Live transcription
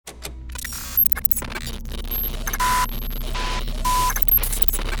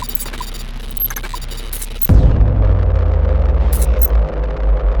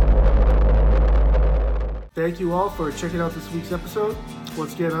thank you all for checking out this week's episode.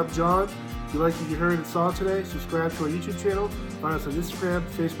 Once again, I'm John. If you like what you heard and saw today, subscribe to our YouTube channel, find us on Instagram,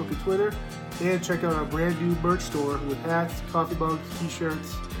 Facebook, and Twitter, and check out our brand new merch store with hats, coffee mugs,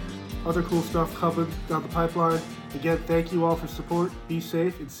 t-shirts, other cool stuff coming down the pipeline. Again, thank you all for support. Be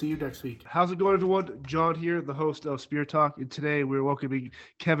safe and see you next week. How's it going, everyone? John here, the host of Spear Talk, and today we're welcoming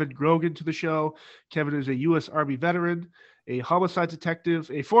Kevin Grogan to the show. Kevin is a U.S. Army veteran, a homicide detective,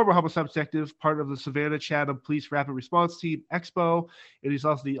 a former homicide detective, part of the Savannah Chatham Police Rapid Response Team Expo, and he's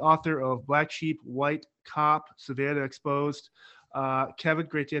also the author of Black Sheep, White Cop, Savannah Exposed. Kevin,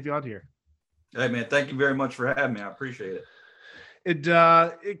 great to have you on here. Hey, man, thank you very much for having me. I appreciate it. And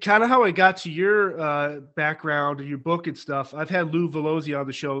kind of how I got to your background and your book and stuff, I've had Lou Velozzi on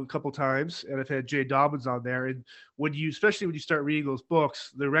the show a couple times, and I've had Jay Dobbins on there. And especially when you start reading those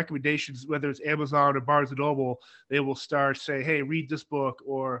books, the recommendations, whether it's Amazon or Barnes & Noble, they will start saying, hey, read this book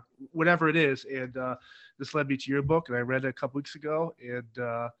or whatever it is. And this led me to your book, and I read it a couple weeks ago, and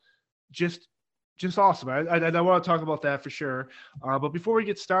just awesome. I want to talk about that for sure. But before we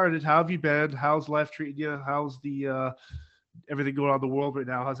get started, how have you been? How's life treating you? How's the everything going on in the world right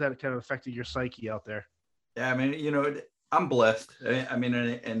now? How's that kind of affecting your psyche out there? Yeah, I mean, I'm blessed. I mean,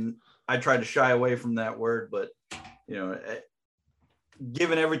 and I try to shy away from that word, but,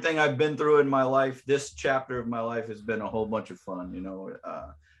 given everything I've been through in my life, this chapter of my life has been a whole bunch of fun. I'm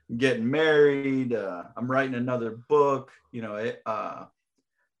getting married. I'm writing another book. You're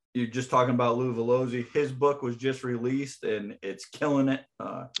just talking about Lou Velozzi. His book was just released and it's killing it.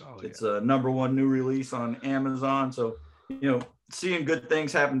 It's a #1 new release on Amazon. So, seeing good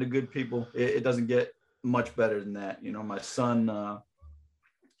things happen to good people, it doesn't get much better than that. My son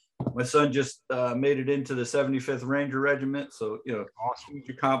just made it into the 75th Ranger Regiment. So, awesome. Huge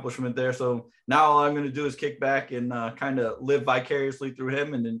accomplishment there. So now all I'm going to do is kick back and kind of live vicariously through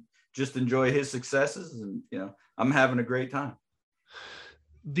him and then just enjoy his successes. And, I'm having a great time.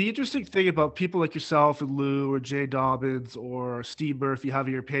 The interesting thing about people like yourself and Lou or Jay Dobbins or Steve Murphy,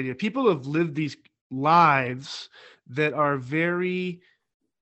 Javier Pena, people have lived these lives that are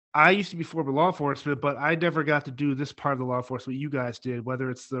I used to be former law enforcement, but I never got to do this part of the law enforcement you guys did, whether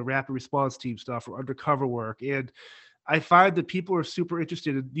it's the rapid response team stuff or undercover work. And I find that people are super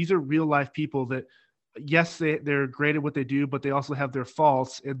interested in, these are real life people that, yes, they're great at what they do, but they also have their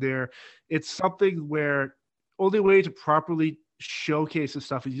faults, and it's something where only way to properly showcase this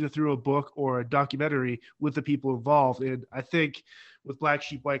stuff is either through a book or a documentary with the people involved. And I think with Black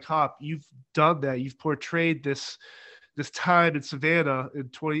Sheep, White Cop, you've done that. You've portrayed this time in Savannah in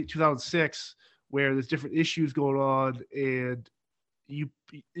 2006 where there's different issues going on, and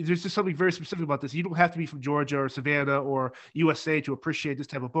there's just something very specific about this. You don't have to be from Georgia or Savannah or USA to appreciate this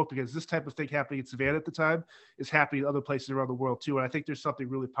type of book, because this type of thing happening in Savannah at the time is happening in other places around the world too. And I think there's something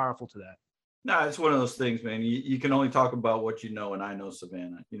really powerful to that. No, it's one of those things, man. You can only talk about what you know, and I know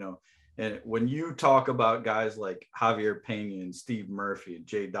Savannah, and when you talk about guys like Javier Pena and Steve Murphy and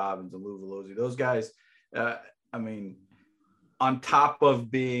Jay Dobbins and Lou Velozzi, those guys, on top of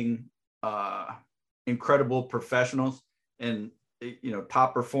being incredible professionals and,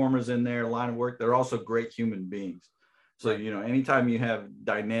 top performers in their line of work, they're also great human beings. So, anytime you have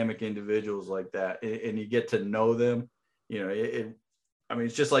dynamic individuals like that and you get to know them,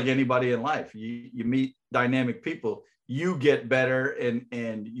 it's just like anybody in life. You meet dynamic people, you get better,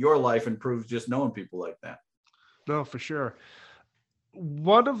 and your life improves just knowing people like that. No, for sure.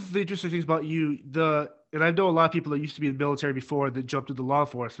 One of the interesting things about you, and I know a lot of people that used to be in the military before that jumped into law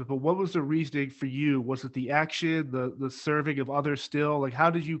enforcement, but what was the reasoning for you? Was it the action, the serving of others still? Like, how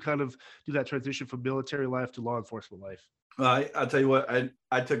did you kind of do that transition from military life to law enforcement life? I'll tell you what,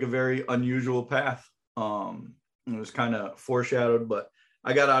 I took a very unusual path. It was kind of foreshadowed, but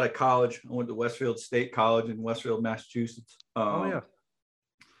I got out of college. I went to Westfield State College in Westfield, Massachusetts.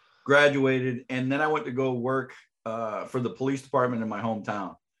 Graduated, and then I went to go work for the police department in my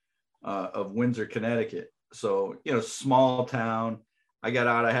hometown of Windsor, Connecticut. So, small town. I got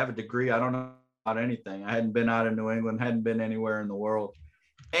out. I have a degree. I don't know about anything. I hadn't been out of New England, hadn't been anywhere in the world.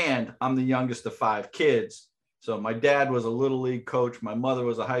 And I'm the youngest of 5 kids. So my dad was a little league coach. My mother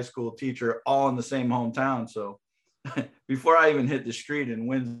was a high school teacher, all in the same hometown. So before I even hit the street in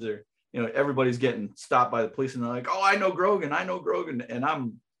Windsor, everybody's getting stopped by the police and they're like, "Oh, I know Grogan. And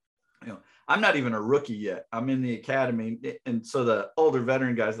I'm not even a rookie yet. I'm in the academy. And so the older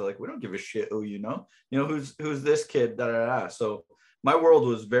veteran guys are like, "We don't give a shit who you know. Who's this kid?" Da, da, da. So my world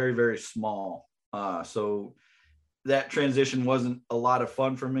was very, very small. So that transition wasn't a lot of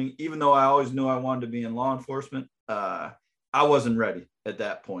fun for me, even though I always knew I wanted to be in law enforcement. I wasn't ready at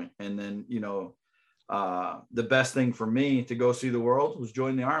that point. And then, the best thing for me to go see the world was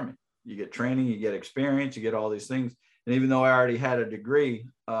join the Army. You get training, you get experience, you get all these things. And even though I already had a degree,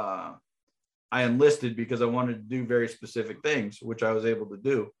 I enlisted because I wanted to do very specific things, which I was able to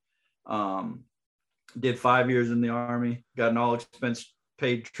do. Did 5 years in the Army, got an all expense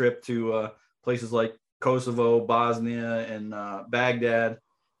paid trip to places like Kosovo, Bosnia, and Baghdad.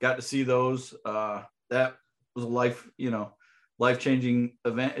 Got to see those. That was a life changing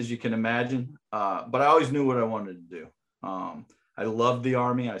event, as you can imagine. But I always knew what I wanted to do. I loved the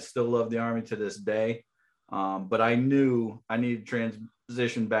Army. I still love the Army to this day. But I knew I needed to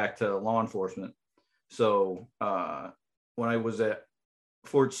transition back to law enforcement. So when I was at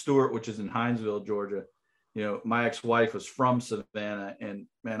Fort Stewart, which is in Hinesville, Georgia, my ex-wife was from Savannah, and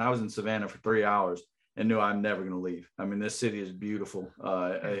man, I was in Savannah for 3 hours and knew I'm never going to leave. I mean, this city is beautiful.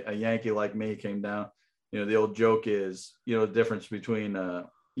 A Yankee like me came down. The old joke is, the difference between a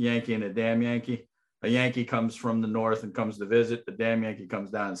Yankee and a damn Yankee. A Yankee comes from the north and comes to visit. The damn Yankee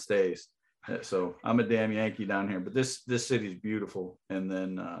comes down and stays. So I'm a damn Yankee down here, but this city is beautiful. And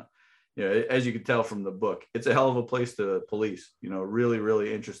then, as you can tell from the book, it's a hell of a place to police. Really,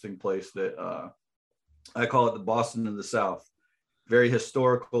 really interesting place that I call it the Boston of the South. Very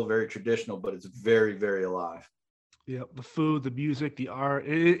historical, very traditional, but it's very, very alive. Yeah, the food, the music, the art,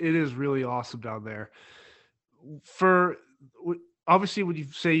 it is really awesome down there. Obviously, when you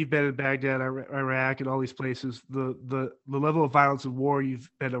say you've been in Baghdad, Iraq, and all these places, the level of violence and war you've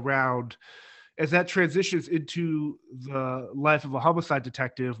been around, as that transitions into the life of a homicide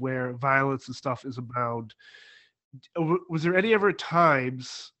detective, where violence and stuff is abound, was there any ever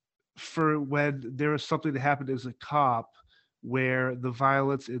times for when there was something that happened as a cop where the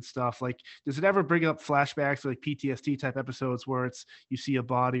violence and stuff, like, does it ever bring up flashbacks, like PTSD type episodes where you see a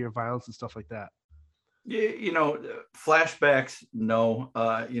body or violence and stuff like that? Yeah, flashbacks, no.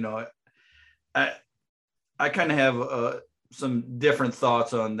 I kind of have some different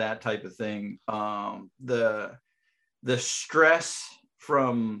thoughts on that type of thing. The stress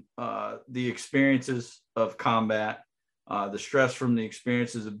from the experiences of combat, the stress from the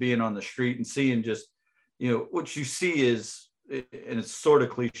experiences of being on the street and seeing just, what you see is, and it's sort of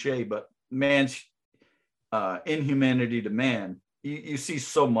cliche, but man's inhumanity to man. You see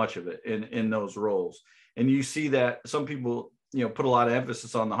so much of it in those roles. And you see that some people, put a lot of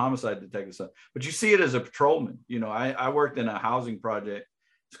emphasis on the homicide detective stuff, but you see it as a patrolman. I worked in a housing project.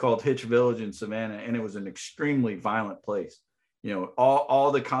 It's called Hitch Village in Savannah, and it was an extremely violent place.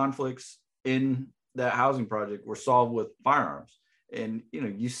 All the conflicts in that housing project were solved with firearms. And,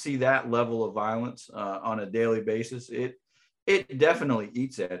 you see that level of violence on a daily basis. It definitely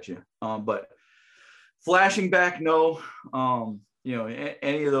eats at you. But flashing back, no.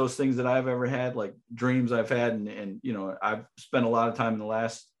 Any of those things that I've ever had, like dreams I've had, and I've spent a lot of time in the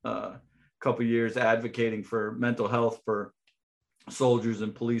last couple of years advocating for mental health for soldiers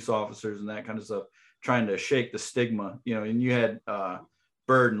and police officers and that kind of stuff, trying to shake the stigma. And you had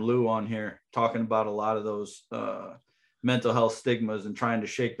Bird and Lou on here talking about a lot of those mental health stigmas and trying to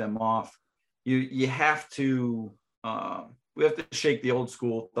shake them off. You have to we have to shake the old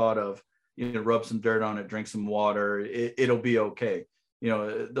school thought of, rub some dirt on it, drink some water, it'll be okay.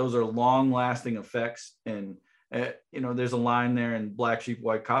 Those are long lasting effects. And, there's a line there in Black Sheep,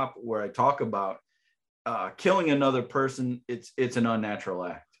 White Cop where I talk about killing another person. It's an unnatural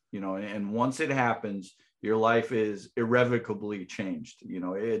act, and once it happens, your life is irrevocably changed.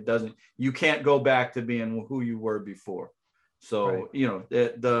 You can't go back to being who you were before. So,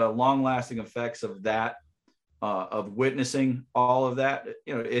 right. The long lasting effects of that, of witnessing all of that,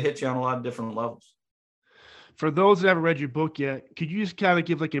 it hits you on a lot of different levels. For those that haven't read your book yet, could you just kind of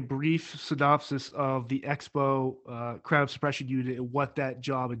give like a brief synopsis of the Expo Crime Suppression Unit and what that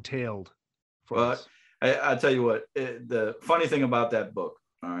job entailed for us? I tell you what, the funny thing about that book.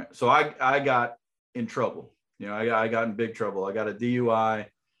 All right. So I got in trouble. I got in big trouble. I got a DUI,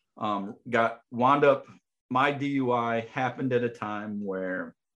 wound up, my DUI happened at a time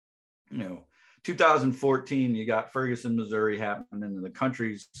where, 2014, you got Ferguson, Missouri happening, and the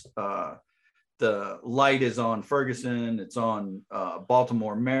country's, the light is on Ferguson. It's on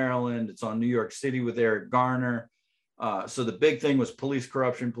Baltimore, Maryland. It's on New York City with Eric Garner. So the big thing was police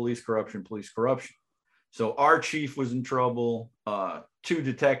corruption, police corruption, police corruption. So our chief was in trouble. 2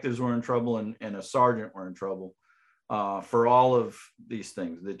 detectives were in trouble, and a sergeant were in trouble for all of these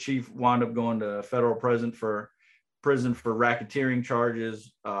things. The chief wound up going to federal prison for racketeering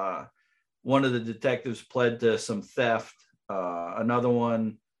charges. One of the detectives pled to some theft. Another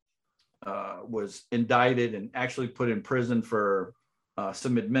one was indicted and actually put in prison for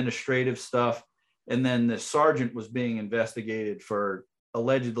some administrative stuff. And then the sergeant was being investigated for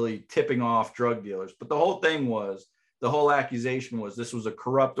allegedly tipping off drug dealers. But the whole thing was the whole accusation was this was a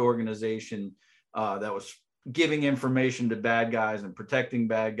corrupt organization that was giving information to bad guys and protecting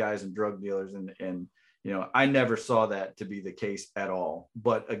bad guys and drug dealers. And I never saw that to be the case at all.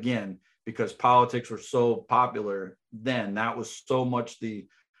 But again, because politics were so popular then, that was so much the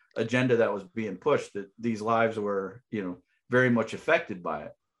agenda that was being pushed, that these lives were, very much affected by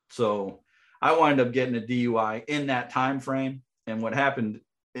it. So I wound up getting a DUI in that time frame. And what happened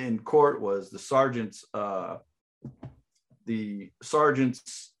in court was the sergeant's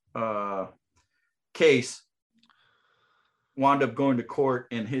case wound up going to court,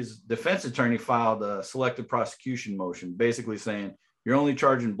 and his defense attorney filed a selective prosecution motion, basically saying you're only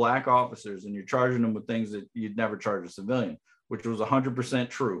charging black officers and you're charging them with things that you'd never charge a civilian, which was 100%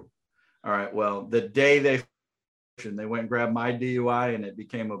 true. All right. Well, the day they went and grabbed my DUI, and it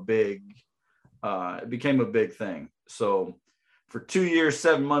became a big thing. So for 2 years,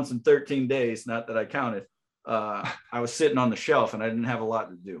 7 months, and 13 days, not that I counted, I was sitting on the shelf and I didn't have a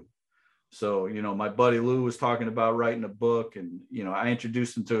lot to do. So, my buddy Lou was talking about writing a book, and, I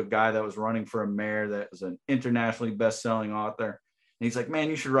introduced him to a guy that was running for a mayor that was an internationally best-selling author. And he's like, man,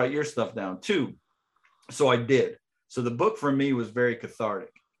 you should write your stuff down too. So I did. So the book for me was very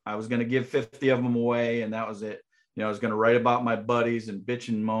cathartic. I was going to give 50 of them away, and that was it. I was going to write about my buddies and bitch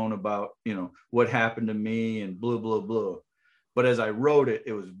and moan about, what happened to me and blah, blah, blah. But as I wrote it,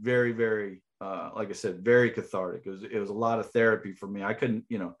 it was very, very, like I said, very cathartic. It was a lot of therapy for me. I couldn't,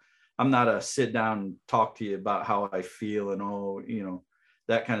 I'm not a sit down and talk to you about how I feel and,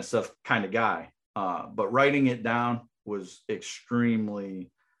 that kind of stuff kind of guy. But writing it down was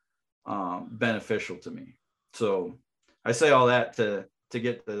extremely beneficial to me. So I say all that to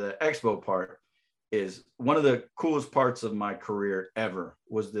get to the expo part. Is one of the coolest parts of my career ever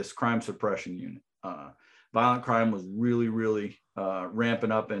was this crime suppression unit. Violent crime was really, really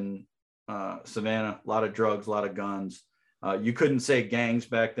ramping up in Savannah. A lot of drugs, a lot of guns. You couldn't say gangs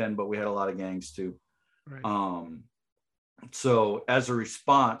back then, but we had a lot of gangs too. Right. So as a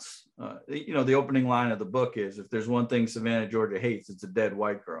response, the opening line of the book is, if there's one thing Savannah, Georgia hates, it's a dead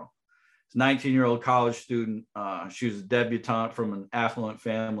white girl. It's a 19-year-old college student. She was a debutante from an affluent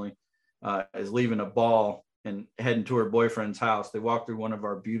family. Is leaving a ball and heading to her boyfriend's house. They walk through one of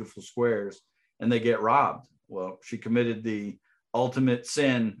our beautiful squares and they get robbed. Well, she committed the ultimate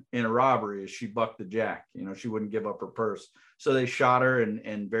sin in a robbery, is she bucked the jack. She wouldn't give up her purse. So they shot her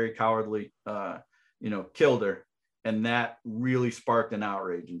and very cowardly, killed her. And that really sparked an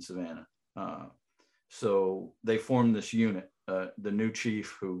outrage in Savannah. So they formed this unit. The new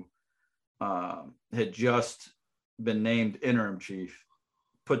chief, who had just been named interim chief,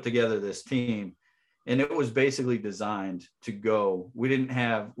 put together this team, and it was basically designed to go. We didn't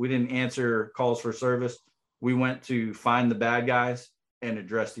answer calls for service. We went to find the bad guys and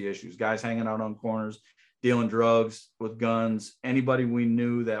address the issues. Guys hanging out on corners, dealing drugs with guns, anybody we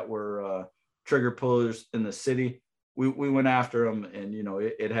knew that were trigger pullers in the city, we went after them. And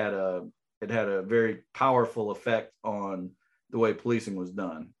it had a very powerful effect on the way policing was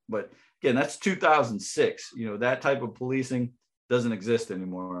done. But again, that's 2006. That type of policing doesn't exist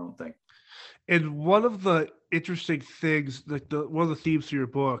anymore, I don't think. And one of the interesting things, like one of the themes to your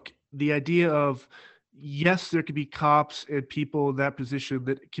book, the idea of, yes, there could be cops and people in that position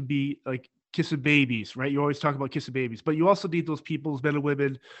that can be like kissing babies, right? You always talk about kissing babies, but you also need those people, men and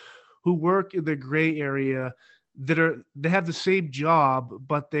women, who work in the gray area, they have the same job,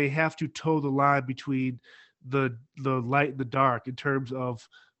 but they have to toe the line between the light and the dark in terms of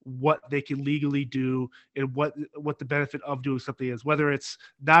what they can legally do and what the benefit of doing something is, whether it's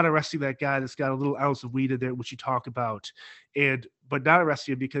not arresting that guy that's got a little ounce of weed in there, which you talk about, but not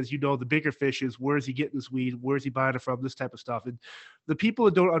arresting him because the bigger fish is, where is he getting this weed, where is he buying it from, this type of stuff. And the people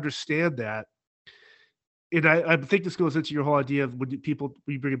that don't understand that, and I think this goes into your whole idea of when you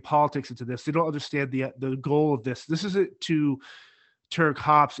bring in politics into this, they don't understand the goal of this. This isn't to turn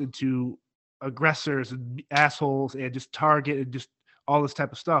cops into aggressors and assholes and just target and just all this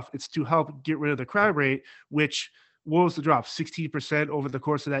type of stuff. It's to help get rid of the crime rate, which, what was the drop? 16% over the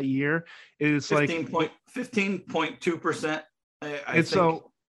course of that year. It's 15.2%. I think.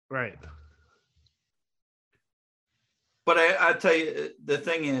 So, right. But I tell you, the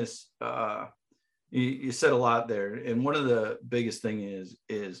thing is, you said a lot there. And one of the biggest thing is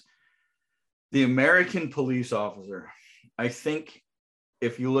the American police officer. I think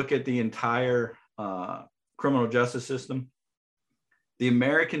if you look at the entire criminal justice system, the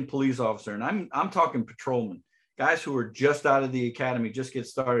American police officer, and I'm talking patrolmen, guys who are just out of the academy, just get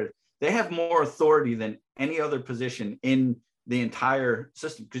started, they have more authority than any other position in the entire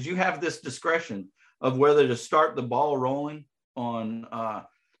system, because you have this discretion of whether to start the ball rolling on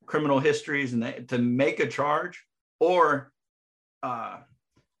criminal histories and to make a charge, or I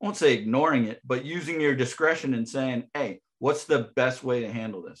won't say ignoring it, but using your discretion and saying, hey, what's the best way to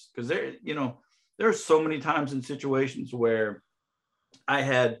handle this? Because there are so many times in situations where I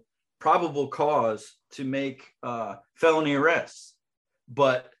had probable cause to make felony arrests,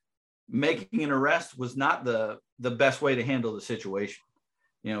 but making an arrest was not the best way to handle the situation.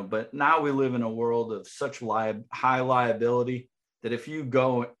 But now we live in a world of such high liability that if you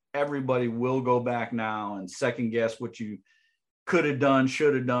go, everybody will go back now and second guess what you could have done,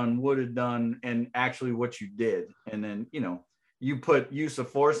 should have done, would have done, and actually what you did. And then, you put use of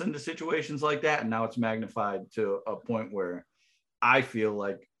force into situations like that, and now it's magnified to a point where I feel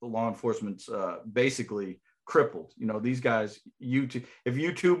like law enforcement's basically crippled. These guys, if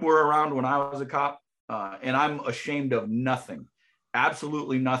YouTube were around when I was a cop, and I'm ashamed of nothing,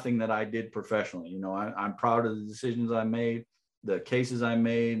 absolutely nothing that I did professionally. I'm proud of the decisions I made, the cases I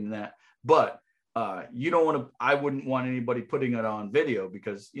made, and that. But you don't want to. I wouldn't want anybody putting it on video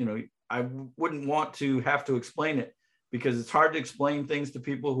because I wouldn't want to have to explain it, because it's hard to explain things to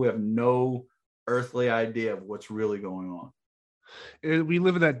people who have no earthly idea of what's really going on. And we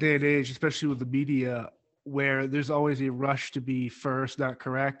live in that day and age, especially with the media, where there's always a rush to be first, not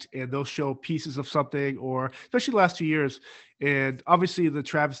correct, and they'll show pieces of something, or especially the last 2 years, and obviously the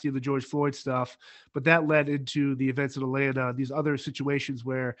travesty of the George Floyd stuff, but that led into the events in Atlanta, these other situations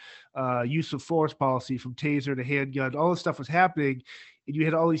where use of force policy, from taser to handgun, all this stuff was happening, and you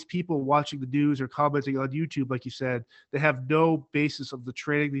had all these people watching the news or commenting on YouTube, like you said, that have no basis of the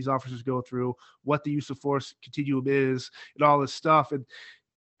training these officers go through, what the use of force continuum is, and all this stuff. And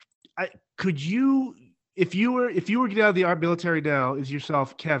could you, if you were getting out of the army military now, as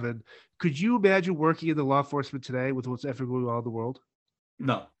yourself, Kevin, could you imagine working in the law enforcement today with what's ever going on in the world?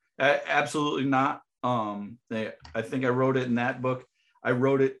 No, absolutely not. I think I wrote it in that book. I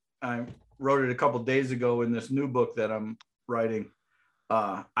wrote it a couple of days ago in this new book that I'm writing.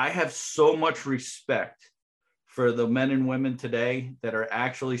 I have so much respect for the men and women today that are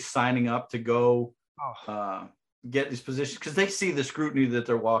actually signing up to go get these positions, because they see the scrutiny that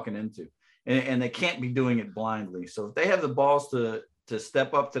they're walking into, and they can't be doing it blindly. So if they have the balls to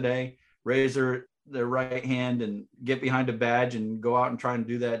step up today, raise their right hand and get behind a badge and go out and try and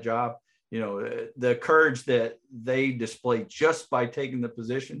do that job, the courage that they display just by taking the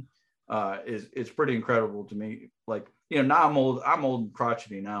position is pretty incredible to me. Like, now I'm old and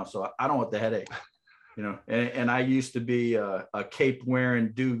crotchety now, so I don't want the headache. And I used to be a cape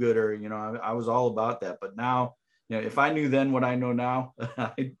wearing do-gooder. I was all about that. But now, if I knew then what I know now,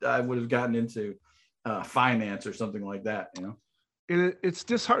 I would have gotten into finance or something like that. And it's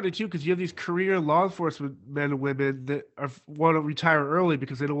disheartening too, because you have these career law enforcement men and women that want to retire early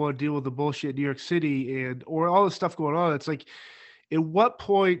because they don't want to deal with the bullshit in New York City or all this stuff going on. It's like, at what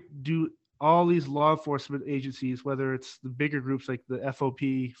point do all these law enforcement agencies, whether it's the bigger groups like the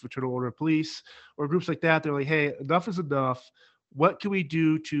FOP, Fraternal Order of Police, or groups like that, they're like, hey, enough is enough. What can we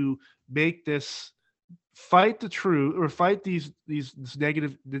do to make this fight the truth, or fight this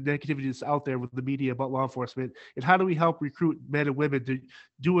negativity that's out there with the media about law enforcement? And how do we help recruit men and women to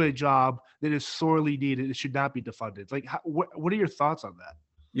do a job that is sorely needed? It should not be defunded. Like, what are your thoughts on that?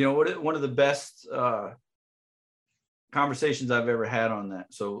 One of the best conversations I've ever had on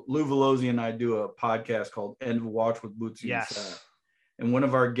that. So Lou Velosi and I do a podcast called End of Watch with Bootsy. Yes. And one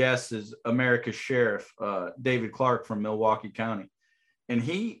of our guests is America's Sheriff, David Clark from Milwaukee County. And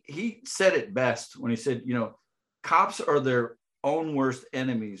he said it best when he said, cops are their own worst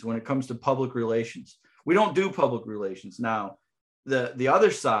enemies when it comes to public relations. We don't do public relations. Now, the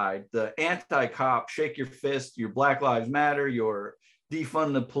other side, the anti-cop, shake your fist, your Black Lives Matter, your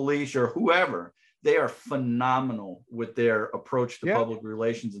defund the police, or whoever, they are phenomenal with their approach to public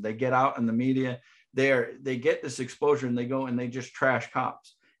relations. And they get out in the media, they get this exposure, and they go and they just trash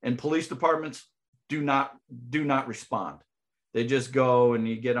cops. And police departments do not respond. They just go, and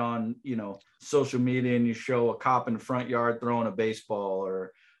you get on, social media, and you show a cop in the front yard throwing a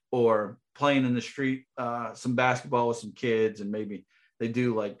baseball or playing in the street, some basketball with some kids, and maybe they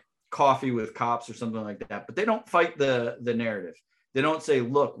do like coffee with cops or something like that. But they don't fight the narrative. They don't say,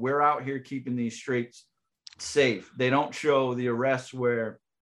 look, we're out here keeping these streets safe. They don't show the arrests where,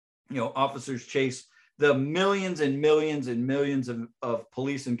 officers chase the millions and millions and millions of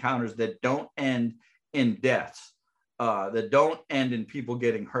police encounters that don't end in deaths, that don't end in people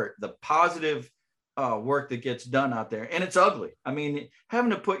getting hurt. The positive work that gets done out there, and it's ugly. I mean,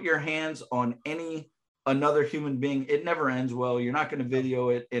 having to put your hands on another human being, it never ends well. You're not going to video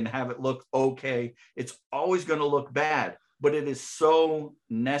it and have it look okay. It's always going to look bad. But it is so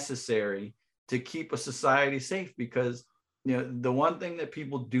necessary to keep a society safe, because the one thing that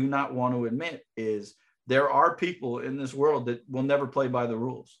people do not want to admit is there are people in this world that will never play by the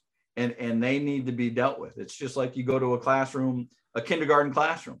rules, and they need to be dealt with. It's just like you go to a classroom, a kindergarten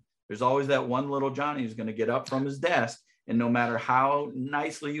classroom. There's always that one little Johnny who's going to get up from his desk, and no matter how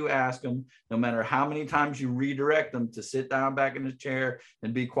nicely you ask him, no matter how many times you redirect him to sit down back in his chair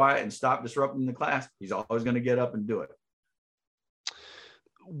and be quiet and stop disrupting the class, he's always going to get up and do it.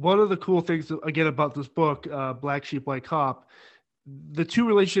 One of the cool things, again, about this book, Black Sheep, White Cop, the two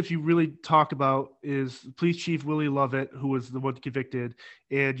relationships you really talk about is Police Chief Willie Lovett, who was the one convicted,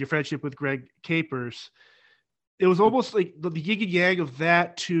 and your friendship with Greg Capers. It was almost like the yin and yang of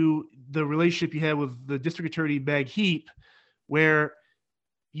that to the relationship you had with the district attorney, Meg Heap, where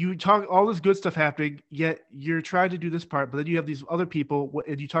you talk all this good stuff happening, yet you're trying to do this part, but then you have these other people,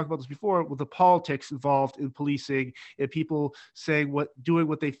 and you talked about this before, with the politics involved in policing and people saying doing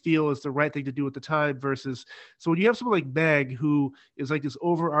what they feel is the right thing to do at the time versus. So when you have someone like Meg, who is like this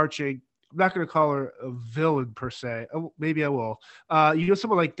overarching, I'm not going to call her a villain per se. Maybe I will. You have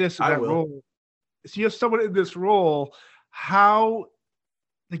someone like this in that role. So you have someone in this role, how,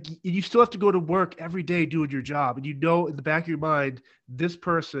 like, you still have to go to work every day doing your job, and you know in the back of your mind this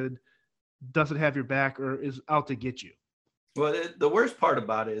person doesn't have your back or is out to get you. Well, the worst part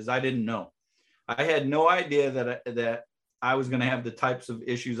about it is I didn't know. I had no idea that I was going to have the types of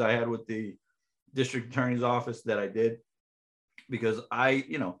issues I had with the district attorney's office that I did, because I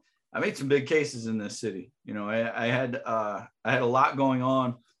made some big cases in this city. I had a lot going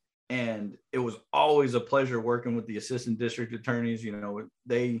on. And it was always a pleasure working with the assistant district attorneys.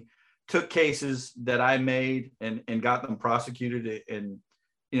 They took cases that I made and got them prosecuted and,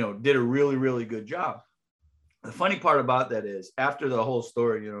 did a really, really good job. The funny part about that is after the whole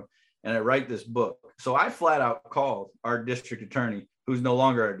story, and I write this book. So I flat out called our district attorney, who's no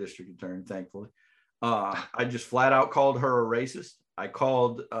longer our district attorney, thankfully. I just flat out called her a racist. I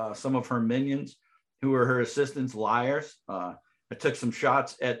called some of her minions, who were her assistants, liars. I took some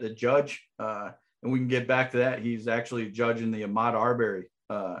shots at the judge, and we can get back to that. He's actually a judge in the Ahmaud Arbery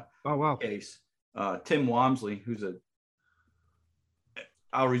case. Tim Walmsley,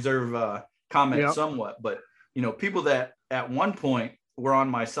 I'll reserve comment somewhat, but people that at one point were on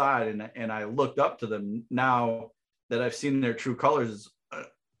my side and I looked up to them, now that I've seen their true colors, is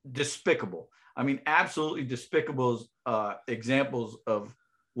despicable. I mean, absolutely despicable examples of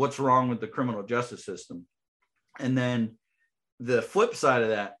what's wrong with the criminal justice system. And then the flip side of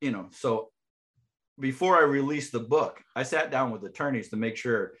that, so before I released the book, I sat down with attorneys to make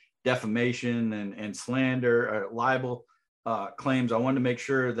sure defamation and slander, libel claims, I wanted to make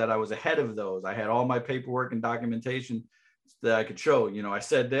sure that I was ahead of those. I had all my paperwork and documentation that I could show. I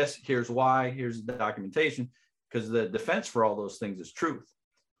said this, here's why, here's the documentation, because the defense for all those things is truth.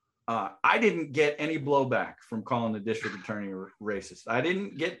 I didn't get any blowback from calling the district attorney racist. I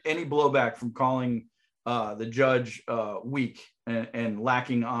didn't get any blowback from calling the judge weak and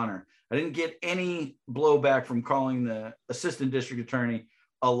lacking honor. I didn't get any blowback from calling the assistant district attorney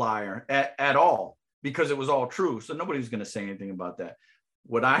a liar at all, because it was all true. So nobody's going to say anything about that.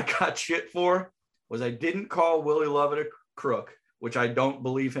 What I got shit for was I didn't call Willie Lovett a crook, which I don't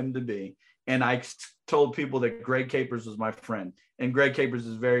believe him to be. And I told people that Greg Capers was my friend. And Greg Capers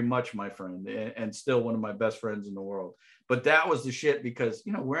is very much my friend and still one of my best friends in the world. But that was the shit because,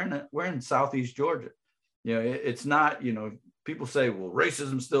 we're in Southeast Georgia. It's not, people say, well,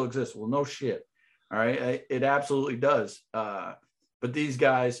 racism still exists. Well, no shit. All right. It absolutely does. But these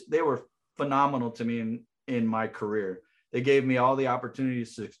guys, they were phenomenal to me in my career. They gave me all the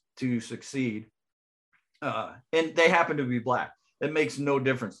opportunities to succeed. And they happen to be Black. It makes no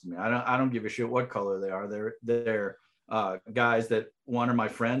difference to me. I don't give a shit what color they are. They're guys that, one, are my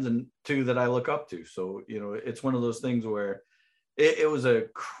friends, and two, that I look up to. So, it's one of those things where it was a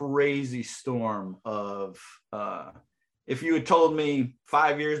crazy storm of, if you had told me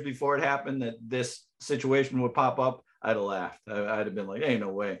 5 years before it happened that this situation would pop up, I'd have laughed. I'd have been like, ain't no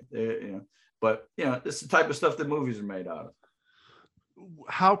way. But, this is the type of stuff that movies are made out of.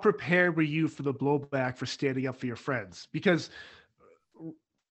 How prepared were you for the blowback for standing up for your friends? Because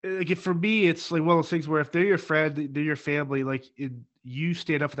again, for me, it's like one of those things where if they're your friend, they're your family, like you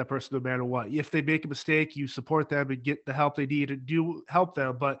stand up for that person no matter what. If they make a mistake, you support them and get the help they need and do help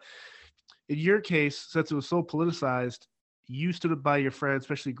them. But in your case, since it was so politicized, you stood up by your friend,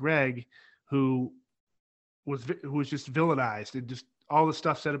 especially Greg, who was just villainized and just all the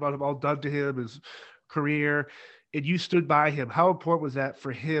stuff said about him, all done to him, his career, and you stood by him. How important was that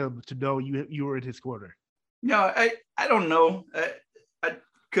for him to know you were in his corner? No, I don't know. I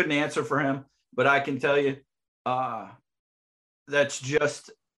couldn't answer for him, but I can tell you, that's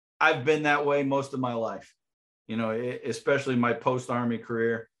just, I've been that way most of my life, especially my post-Army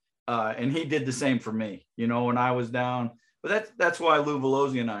career. And he did the same for me, when I was down. But that's why Lou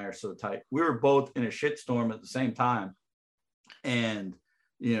Velosi and I are so tight. We were both in a shitstorm at the same time. And,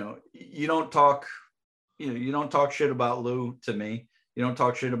 you don't talk, you don't talk shit about Lou to me. You don't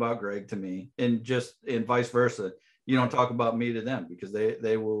talk shit about Greg to me, and vice versa. You don't talk about me to them, because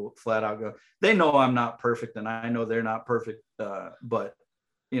they will flat out go, they know I'm not perfect, and I know they're not perfect. But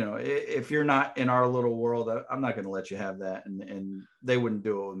if you're not in our little world, I'm not going to let you have that. And they wouldn't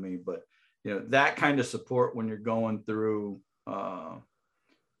do it with me. But, that kind of support when you're going through,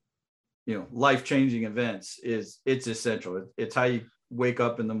 life-changing events it's essential. It's how you wake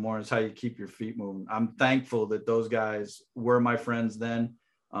up in the morning. It's how you keep your feet moving. I'm thankful that those guys were my friends then.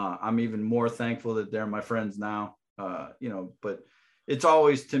 I'm even more thankful that they're my friends now. But it's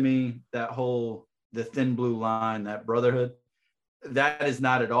always, to me, the thin blue line, that brotherhood, that is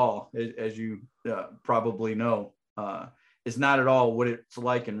not at all, as you probably know, is not at all what it's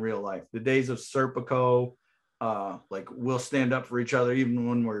like in real life. The days of Serpico, like we'll stand up for each other even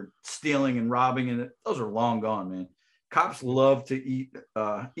when we're stealing and robbing, and those are long gone, man. Cops love to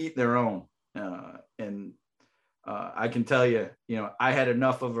eat their own, and I can tell you, I had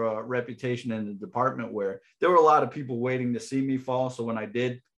enough of a reputation in the department where there were a lot of people waiting to see me fall. So when I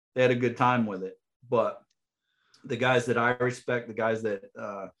did, they had a good time with it. But the guys that I respect, the guys that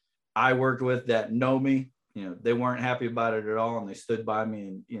I worked with that know me, they weren't happy about it at all, and they stood by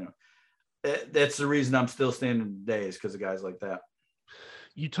me. And that's the reason I'm still standing today, is because of guys like that.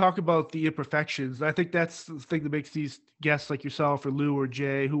 You talk about the imperfections. I think that's the thing that makes these guests like yourself or Lou or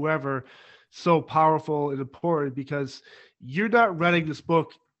Jay, whoever, so powerful and important, because you're not writing this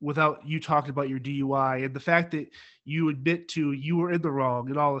book without you talking about your DUI and the fact that you admit to you were in the wrong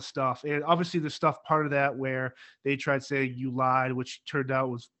and all this stuff. And obviously there's stuff part of that where they tried saying you lied, which turned out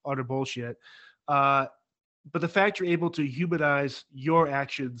was utter bullshit. But the fact you're able to humanize your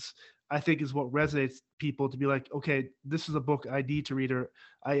actions, I think, is what resonates people to be like, okay, this is a book I need to read, or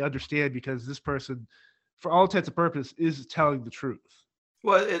I understand because this person, for all intents and purposes, is telling the truth.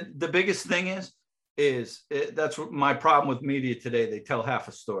 Well, the biggest thing that's what my problem with media today. They tell half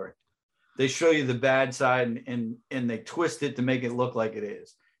a story. They show you the bad side, and they twist it to make it look like it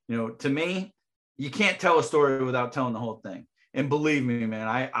is. To me, you can't tell a story without telling the whole thing. And believe me, man,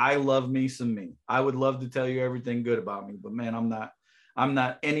 I love me some me. I would love to tell you everything good about me, but man, I'm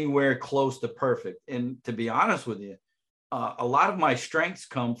not anywhere close to perfect. And to be honest with you, a lot of my strengths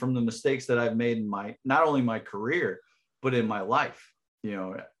come from the mistakes that I've made in not only my career, but in my life.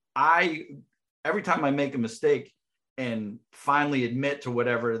 Every time I make a mistake and finally admit to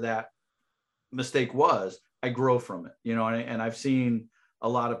whatever that mistake was, I grow from it, and I've seen a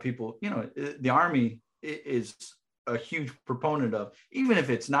lot of people, the Army is a huge proponent of, even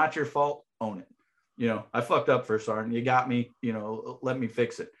if it's not your fault, own it. I fucked up for Sergeant. You got me, let me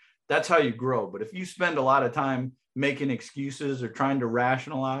fix it. That's how you grow. But if you spend a lot of time making excuses or trying to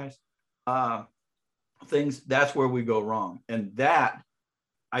rationalize things, that's where we go wrong. And that,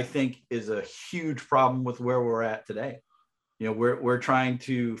 I think, is a huge problem with where we're at today. We're trying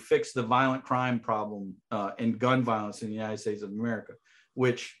to fix the violent crime problem and gun violence in the United States of America,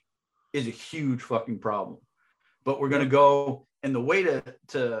 which is a huge fucking problem. But we're going to go, and the way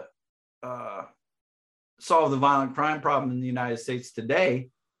to solve the violent crime problem in the United States today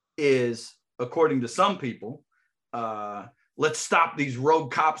is, according to some people, let's stop these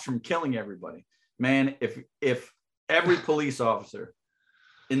rogue cops from killing everybody. Man, if every police officer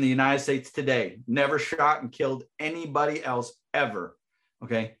in the United States today never shot and killed anybody else ever,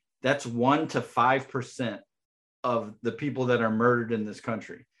 okay, that's 1% to 5% of the people that are murdered in this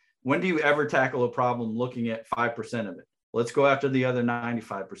country. When do you ever tackle a problem looking at 5% of it? Let's go after the other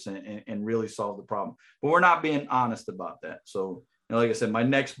 95% and really solve the problem. But we're not being honest about that. So, like I said, my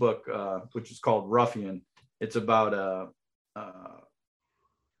next book, which is called Ruffian, it's about a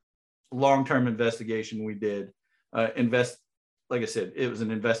long-term investigation we did. Like I said, it was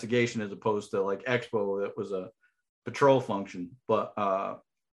an investigation as opposed to like Expo that was a patrol function. But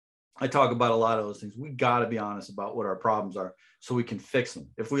I talk about a lot of those things. We got to be honest about what our problems are so we can fix them.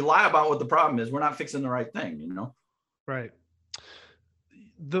 If we lie about what the problem is, we're not fixing the right thing, Right.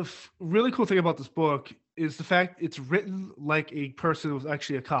 The really cool thing about this book is the fact it's written like a person who was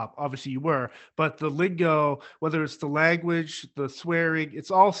actually a cop. Obviously you were, but the lingo, whether it's the language, the swearing,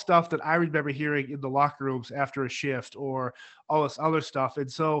 it's all stuff that I remember hearing in the locker rooms after a shift or all this other stuff. And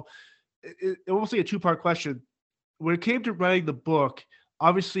so it almost like a two-part question. When it came to writing the book,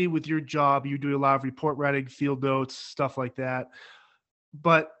 obviously with your job, you do a lot of report writing, field notes, stuff like that.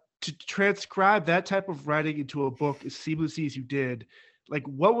 But to transcribe that type of writing into a book as seamlessly as you did, like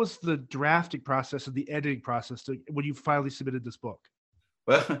what was the drafting process and the editing process when you finally submitted this book?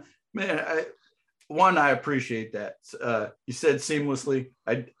 Well, man, I appreciate that. You said seamlessly.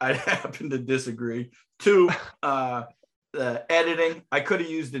 I happen to disagree. Two, the editing. I could have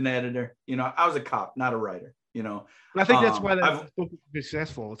used an editor. I was a cop, not a writer. I think that's why I've that book is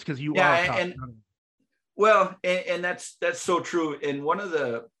successful. It's because you yeah, are a cop. and that's so true. And one of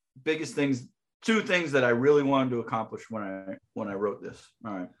the biggest things, two things that I really wanted to accomplish when I wrote this.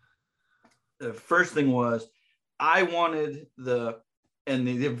 All right. The first thing was I wanted and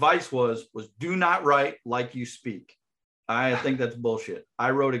the advice was do not write like you speak. I think that's bullshit.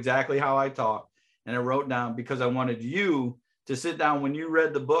 I wrote exactly how I talk, and I wrote down because I wanted you to sit down when you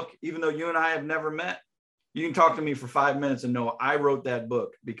read the book, even though you and I have never met. You can talk to me for 5 minutes and know I wrote that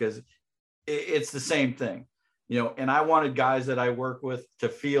book because it's the same thing, and I wanted guys that I work with to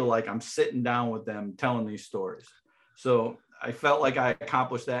feel like I'm sitting down with them telling these stories. So I felt like I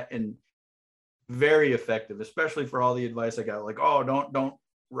accomplished that, and very effective, especially for all the advice I got, like, oh, don't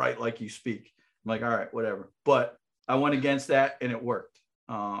write like you speak. I'm like, all right, whatever. But I went against that and it worked.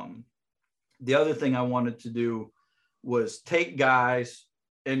 The other thing I wanted to do was take guys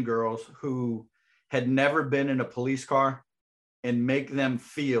and girls who had never been in a police car and make them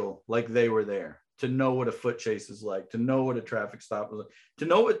feel like they were there, to know what a foot chase is like, to know what a traffic stop is like, to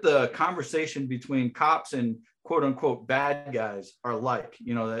know what the conversation between cops and quote unquote bad guys are like.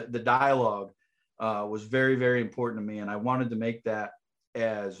 The dialogue was very, very important to me. And I wanted to make that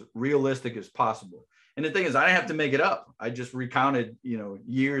as realistic as possible. And the thing is, I didn't have to make it up. I just recounted,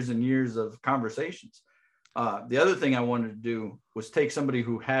 years and years of conversations. The other thing I wanted to do was take somebody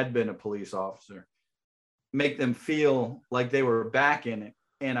who had been a police officer, make them feel like they were back in it.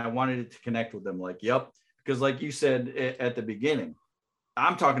 And I wanted it to connect with them. Like, yep. Because like you said at the beginning,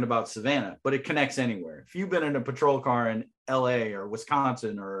 I'm talking about Savannah, but it connects anywhere. If you've been in a patrol car in LA or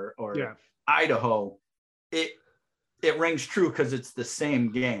Wisconsin or Yeah. Idaho, it rings true because it's the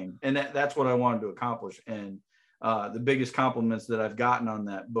same game. And that's what I wanted to accomplish. And the biggest compliments that I've gotten on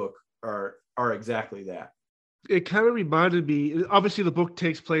that book are exactly that. It kind of reminded me, obviously the book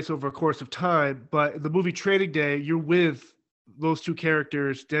takes place over a course of time, but in the movie Training Day, you're with those two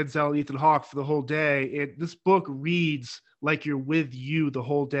characters, Denzel and Ethan Hawke, for the whole day. And this book reads like you're with you the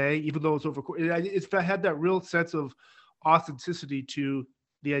whole day, even though it's over. It's had that real sense of authenticity to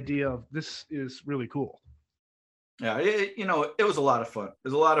the idea of this is really cool. Yeah, it was a lot of fun. It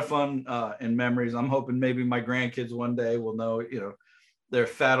was a lot of fun in memories. I'm hoping maybe my grandkids one day will know, their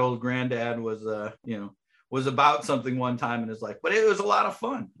fat old granddad was about something one time in his life. But it was a lot of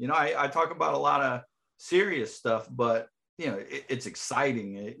fun. I talk about a lot of serious stuff, but it's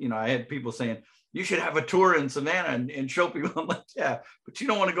exciting. I had people saying, you should have a tour in Savannah and show people. I'm like, yeah, but you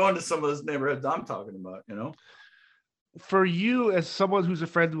don't want to go into some of those neighborhoods I'm talking about, For you, as someone who's a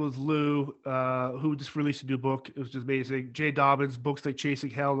friend with Lou, who just released a new book, it was just amazing. Jay Dobbins, books like Chasing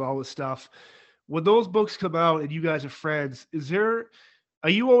Hell and all this stuff. When those books come out and you guys are friends, are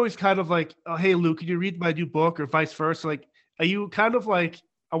you always kind of like, oh, hey, Lou, can you read my new book, or vice versa? Like, are you kind of like,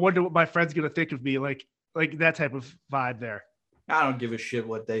 I wonder what my friend's going to think of me? Like that type of vibe there. I don't give a shit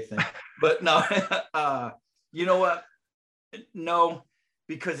what they think, but no, you know what? No,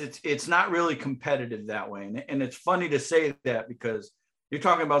 because it's not really competitive that way. And it's funny to say that because you're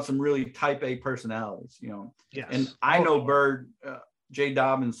talking about some really type A personalities, Yes. And I know Bird, Jay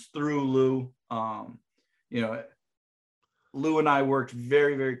Dobbins through Lou. Lou and I worked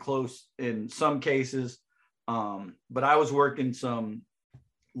very, very close in some cases, but I was working some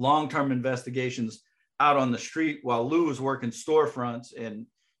long-term investigations out on the street while Lou was working storefronts, and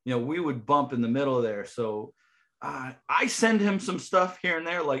we would bump in the middle of there. So I send him some stuff here and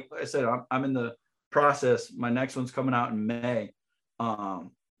there. Like I said, I'm in the process. My next one's coming out in May,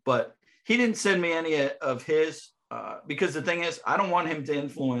 but he didn't send me any of his because the thing is, I don't want him to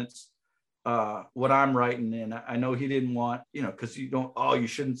influence what I'm writing. And I know he didn't want, because you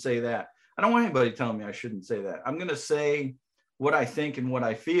shouldn't say that. I don't want anybody telling me I shouldn't say that. I'm going to say what I think and what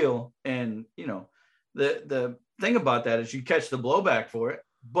I feel. And, the thing about that is you catch the blowback for it,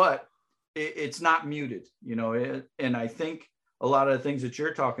 but it's not muted, and I think a lot of the things that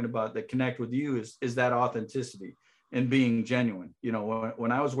you're talking about that connect with you is that authenticity and being genuine.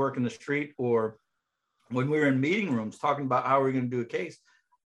 When I was working the street or when we were in meeting rooms talking about how we're going to do a case,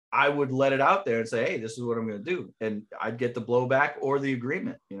 I would let it out there and say, hey, this is what I'm going to do. And I'd get the blowback or the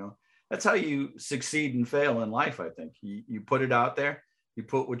agreement. That's how you succeed and fail in life. I think you put it out there, you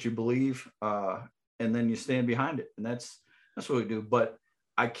put what you believe, and then you stand behind it. And that's what we do. But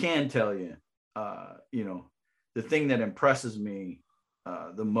I can tell you, the thing that impresses me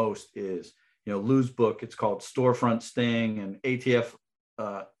the most is, Lou's book. It's called Storefront Sting and ATF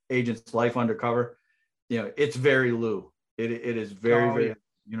Agent's Life Undercover. It's very Lou. It is very, Oh very,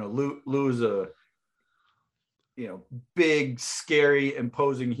 yeah. Lou is a, big, scary,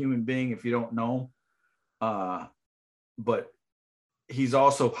 imposing human being if you don't know him. But he's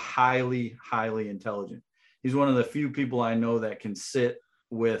also highly, highly intelligent. He's one of the few people I know that can sit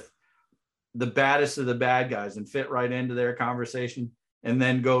with the baddest of the bad guys and fit right into their conversation, and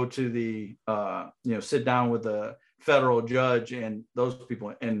then go to the, sit down with the federal judge and those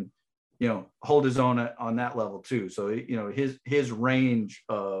people, and, hold his own on that level too. So, his range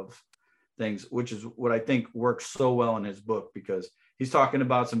of things, which is what I think works so well in his book, because he's talking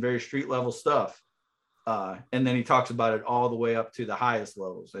about some very street level stuff. And then he talks about it all the way up to the highest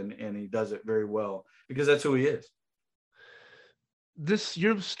levels, and he does it very well because that's who he is.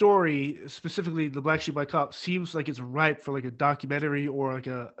 Your story, specifically the Black Sheep White Cop, seems like it's ripe for like a documentary or like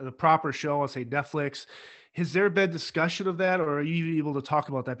a proper show on, say, Netflix. Has there been discussion of that, or are you even able to talk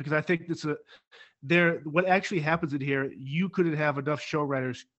about that? Because I think what actually happens in here, you couldn't have enough show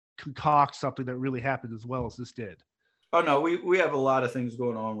writers concoct something that really happened as well as this did. Oh no, we have a lot of things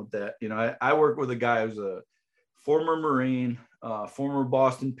going on with that. I work with a guy who's a former Marine, former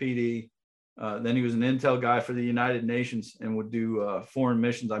Boston PD. Then he was an intel guy for the United Nations and would do foreign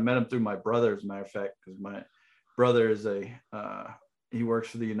missions. I met him through my brother, as a matter of fact, because my brother is he works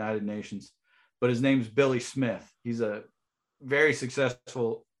for the United Nations, but his name's Billy Smith. He's a very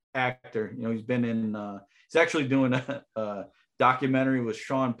successful actor. He's been in, he's actually doing a documentary with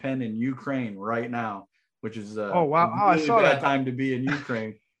Sean Penn in Ukraine right now, which is Oh a wow! Oh, I really saw bad that. time to be in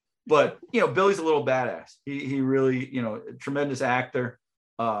Ukraine. But Billy's a little badass. He really, tremendous actor,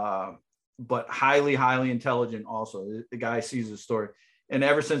 but highly, highly intelligent. Also, the guy sees his story, and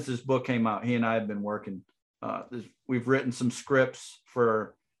ever since this book came out, he and I have been working. We've written some scripts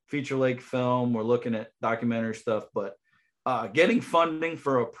for feature length film. We're looking at documentary stuff, but getting funding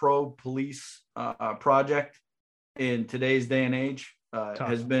for a pro police project in today's day and age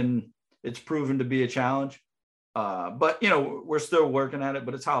it's proven to be a challenge. But we're still working at it,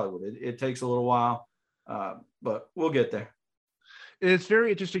 but it's Hollywood. It takes a little while, but we'll get there. It's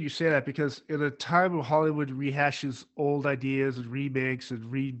very interesting you say that, because in a time when Hollywood rehashes old ideas and remakes and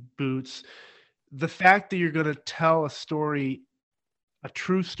reboots, the fact that you're going to tell a story, a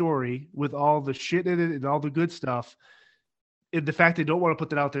true story with all the shit in it and all the good stuff, and the fact they don't want to put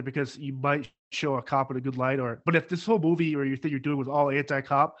that out there because you might show a cop in a good light, but if this whole movie or your thing you're doing was all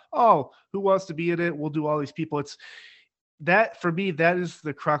anti-cop, who wants to be in it? We'll do all these people. It's that, for me, that is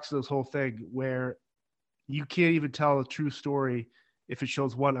the crux of this whole thing, where you can't even tell a true story if it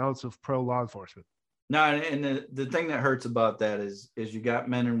shows 1 ounce of pro law enforcement. No, and the thing that hurts about that is you got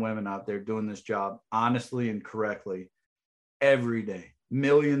men and women out there doing this job honestly and correctly every day.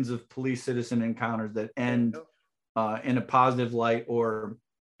 Millions of police citizen encounters that end in a positive light or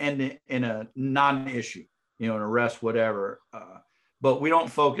end in a non-issue, an arrest, whatever. But we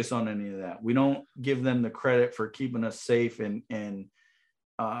don't focus on any of that. We don't give them the credit for keeping us safe and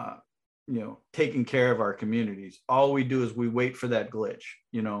taking care of our communities. All we do is we wait for that glitch.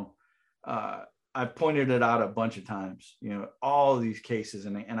 I've pointed it out a bunch of times, all of these cases,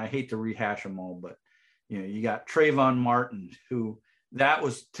 and I hate to rehash them all, but you got Trayvon Martin, who, that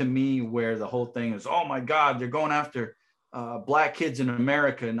was to me where the whole thing is, oh my God, they're going after Black kids in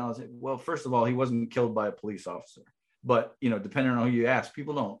America. And I was like, well, first of all, he wasn't killed by a police officer, but depending on who you ask,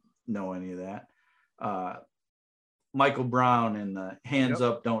 people don't know any of that. Michael Brown and the hands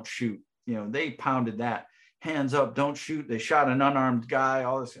up, don't shoot. They pounded that. Hands up, don't shoot. They shot an unarmed guy,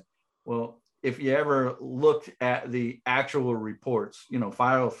 all this. Well, if you ever looked at the actual reports,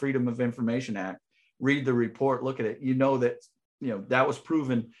 file Freedom of Information Act, read the report, look at it, that, that was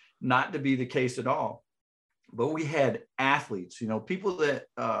proven not to be the case at all. But we had athletes, people that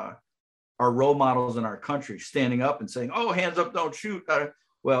are role models in our country standing up and saying, oh, hands up, don't shoot.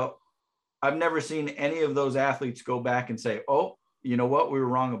 Well, I've never seen any of those athletes go back and say, oh, you know what, we were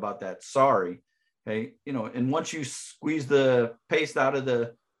wrong about that. Sorry. Okay. And once you squeeze the paste out of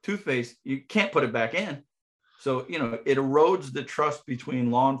the toothpaste, you can't put it back in. So, it erodes the trust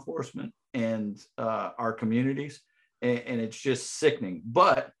between law enforcement and our communities. And it's just sickening.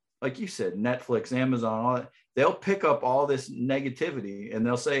 But like you said, Netflix, Amazon, all that, they'll pick up all this negativity and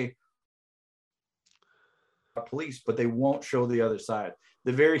they'll say police, but they won't show the other side,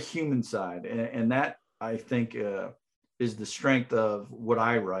 the very human side. And that, I think, is the strength of what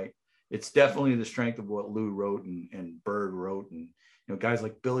I write. It's definitely the strength of what Lou wrote and Bird wrote, and guys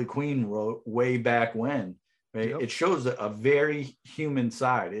like Billy Queen wrote way back when. Right? Yep. It shows a very human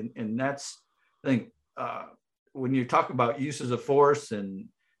side, and that's, I think, when you talk about uses of force and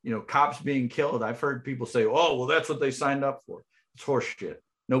cops being killed, I've heard people say, "Oh, well, that's what they signed up for." It's horse shit.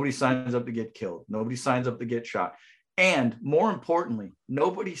 Nobody signs up to get killed. Nobody signs up to get shot. And more importantly,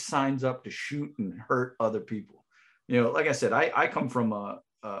 nobody signs up to shoot and hurt other people. You know, like I said, I come from a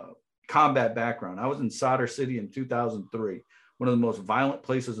combat background. I was in Solder City in 2003, one of the most violent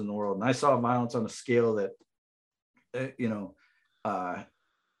places in the world. And I saw violence on a scale that, you know,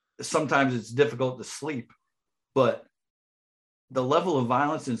 sometimes it's difficult to sleep. But the level of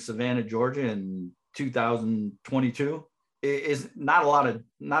violence in Savannah, Georgia in 2022 is not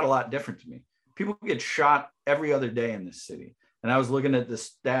a lot different to me. People get shot every other day in this city. And I was looking at the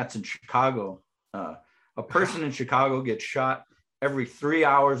stats in Chicago. A person in Chicago gets shot every 3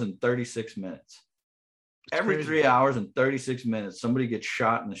 hours and 36 minutes. Every crazy. 3 hours and 36 minutes, somebody gets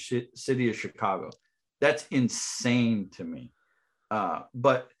shot in the city of Chicago. That's insane to me.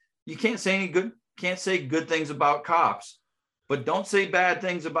 But you can't say good things about cops, but don't say bad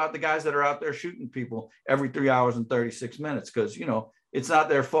things about the guys that are out there shooting people every 3 hours and 36 minutes. Cause you know, it's not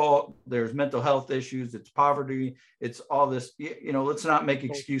their fault. There's mental health issues. It's poverty. It's all this, you know, let's not make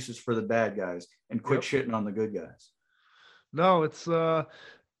excuses for the bad guys and quit shitting on the good guys. No, it's to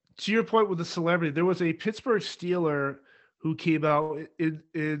your point with the celebrity. There was a Pittsburgh Steeler who came out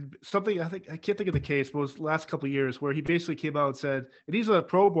in something, I think, I can't think of the case, but it was the last couple of years, where he basically came out and said, and he's a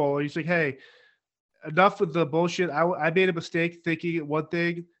Pro Bowler. He's like, hey, enough with the bullshit. I made a mistake thinking one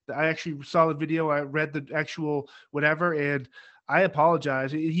thing. I actually saw the video. I read the actual whatever, and I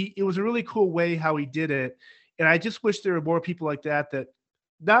apologize. It was a really cool way how he did it, and I just wish there were more people like that. That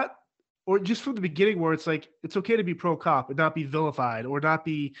not or just from the beginning, where it's like it's okay to be pro cop and not be vilified or not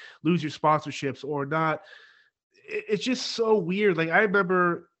be lose your sponsorships or not. It's just so weird. Like I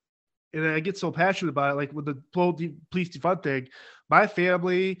remember, and I get so passionate about it. Like with the police defund thing, my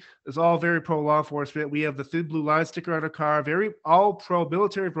family is all very pro law enforcement. We have the thin blue line sticker on our car, very all pro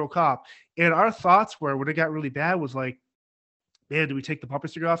military, pro cop. And our thoughts were when it got really bad was like, man, do we take the bumper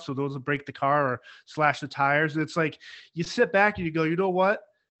sticker off so those will break the car or slash the tires? And it's like you sit back and you go, you know what?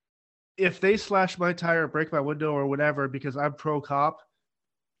 If they slash my tire or break my window or whatever because I'm pro cop,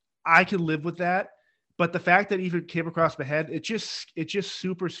 I can live with that. But the fact that it even came across my head, it's just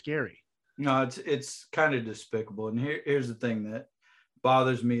super scary. No, it's kind of despicable. And here's the thing that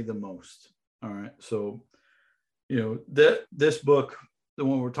bothers me the most. All right. So, you know, this book, the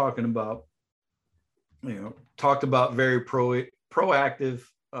one we're talking about, you know, talked about very proactive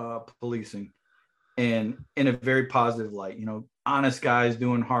policing and in a very positive light, you know, honest guys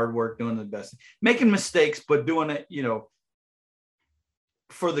doing hard work, doing the best, making mistakes, but doing it, you know,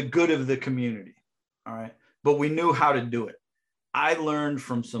 for the good of the community. All right. But we knew how to do it. I learned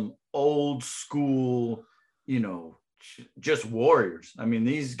from some old school, you know, just warriors. I mean,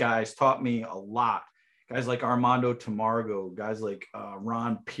 these guys taught me a lot. Guys like Armando Tamargo, guys like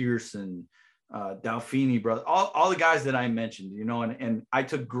Ron Pearson, Dalfini, brother, all the guys that I mentioned, you know, and I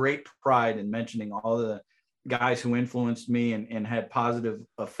took great pride in mentioning all the guys who influenced me and had positive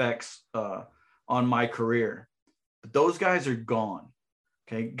effects on my career. But those guys are gone.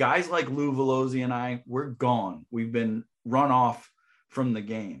 Okay. Guys like Lou Velosi and I, we're gone. We've been run off from the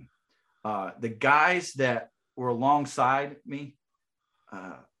game. The guys that were alongside me,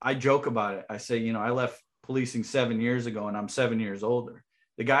 I joke about it. I say, you know, I left policing 7 years ago and I'm 7 years older.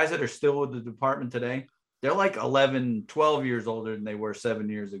 The guys that are still with the department today, they're like 11, 12 years older than they were 7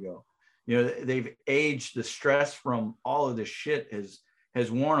 years ago. You know, they've aged. The stress from all of this shit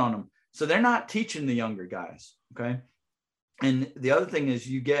has worn on them. So they're not teaching the younger guys. Okay. And the other thing is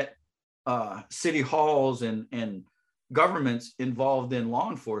you get city halls and governments involved in law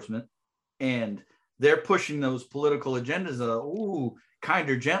enforcement, and they're pushing those political agendas of,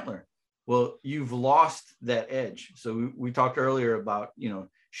 kinder, gentler. Well, you've lost that edge. So we talked earlier about, you know,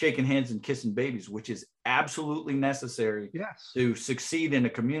 shaking hands and kissing babies, which is absolutely necessary to succeed in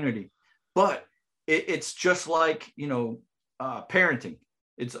a community. But it's just like, you know, parenting.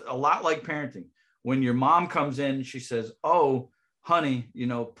 It's a lot like parenting. When your mom comes in, she says, oh, honey, you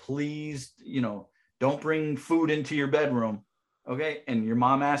know, please, you know, don't bring food into your bedroom. Okay. And your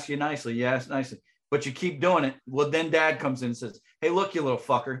mom asks you nicely. You ask nicely, but you keep doing it. Well, then dad comes in and says, hey, look, you little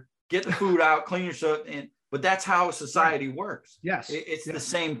fucker, get the food out, clean yourself. But that's how society works. Yes. It's the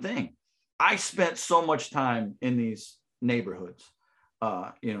same thing. I spent so much time in these neighborhoods,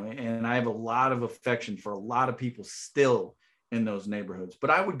 you know, and I have a lot of affection for a lot of people still in those neighborhoods. But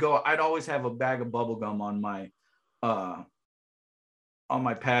I'd always have a bag of bubble gum on my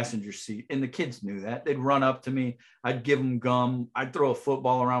passenger seat. And the kids knew that. They'd run up to me. I'd give them gum. I'd throw a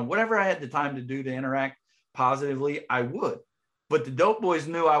football around. Whatever I had the time to do to interact positively, I would. But the dope boys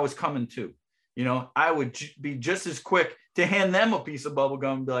knew I was coming too. You know, I would be just as quick to hand them a piece of bubble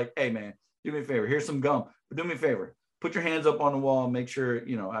gum and be like, hey, man, do me a favor. Here's some gum. But do me a favor. put your hands up on the wall and make sure,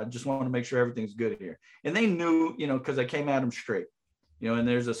 I just want to make sure everything's good here. And they knew, because I came at them straight, and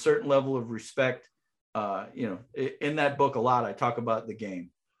there's a certain level of respect. In that book, a lot, I talk about the game.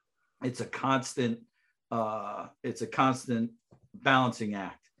 It's a constant balancing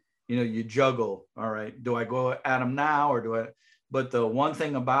act. You juggle. All right, do I go at them now or do I? But the one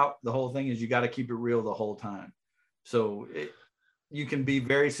thing about the whole thing is you got to keep it real the whole time. So you can be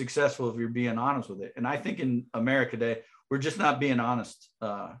very successful if you're being honest with it. And I think in America today, we're just not being honest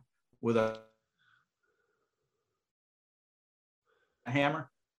with a hammer.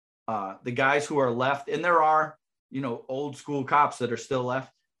 The guys who are left, and there are, old school cops that are still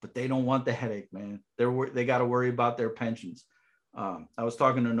left, but they don't want the headache, man. They got to worry about their pensions. I was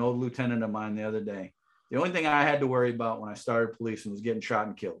talking to an old lieutenant of mine the other day. The only thing I had to worry about when I started policing was getting shot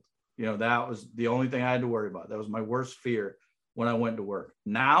and killed. That was the only thing I had to worry about. That was my worst fear when I went to work.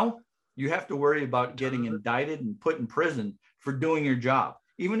 Now you have to worry about getting indicted and put in prison for doing your job,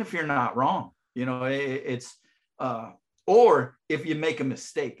 even if you're not wrong. Or if you make a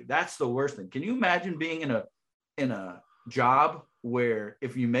mistake, that's the worst thing. Can you imagine being in a job where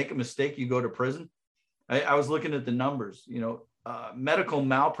if you make a mistake, you go to prison? I was looking at the numbers, medical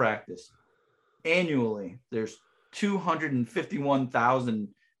malpractice. Annually, there's 251,000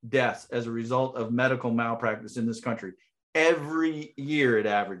 deaths as a result of medical malpractice in this country. Every year it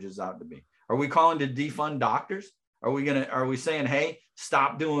averages out to be. Are we calling to defund doctors? Are we saying, hey,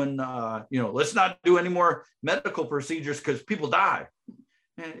 stop doing, let's not do any more medical procedures because people die?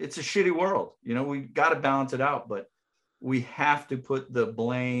 It's a shitty world. We got to balance it out, but we have to put the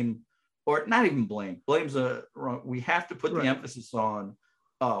blame, or not even blame. Blame's wrong. We have to put the emphasis on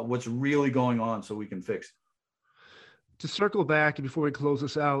what's really going on so we can fix it. To circle back, and before we close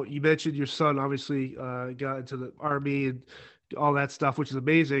this out, you mentioned your son obviously got into the Army and all that stuff, which is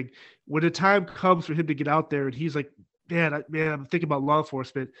amazing. When the time comes for him to get out there and he's like, man, I'm thinking about law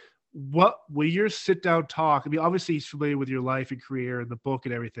enforcement, what will your sit down talk? I mean, obviously he's familiar with your life and career and the book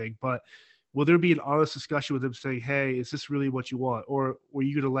and everything, but will there be an honest discussion with him saying, hey, is this really what you want? Or were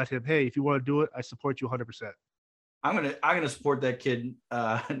you going to let him, hey, if you want to do it, I support you 100%? I'm gonna support that kid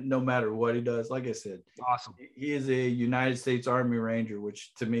no matter what he does. Like I said, awesome. He is a United States Army Ranger,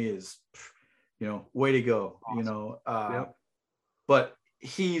 which to me is, way to go. Awesome. But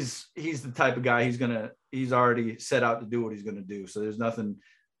he's the type of guy he's already set out to do what he's gonna do. So there's nothing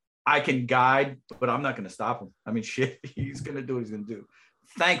I can guide, but I'm not gonna stop him. I mean, shit, he's gonna do what he's gonna do.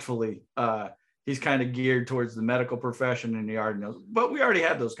 Thankfully, he's kind of geared towards the medical profession, and he already knows. But we already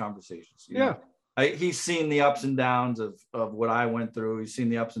had those conversations. You know? He's seen the ups and downs of what I went through. He's seen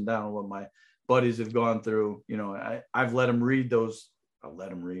the ups and downs of what my buddies have gone through. I've let him read those. I'll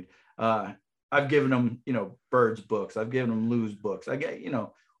let him read. I've given him, Bird's books. I've given him Lou's books.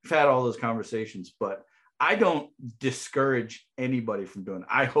 We've had all those conversations, but I don't discourage anybody from doing it.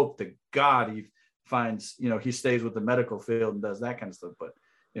 I hope to God he finds, he stays with the medical field and does that kind of stuff. But,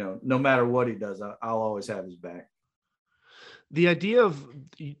 no matter what he does, I'll always have his back. The idea of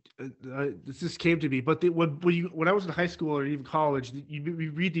this just came to me, but when I was in high school or even college,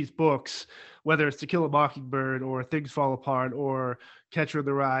 you read these books, whether it's To Kill a Mockingbird or Things Fall Apart or Catcher in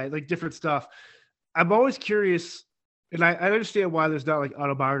the Rye, like different stuff. I'm always curious, and I understand why there's not like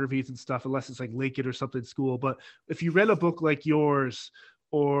autobiographies and stuff unless it's like Lincoln or something in school. But if you read a book like yours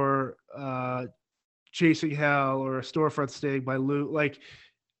or Chasing Hell or A Storefront Sting by Lou, like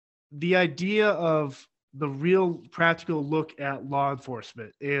the idea of the real practical look at law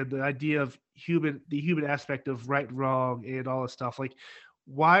enforcement and the idea of the human aspect of right and wrong and all this stuff. Like,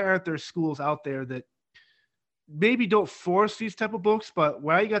 why aren't there schools out there that maybe don't force these type of books, but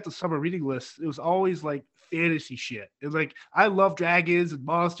when I got the summer reading list, it was always like fantasy shit. It's like, I love dragons and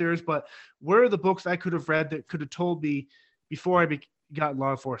monsters, but where are the books I could have read that could have told me before I got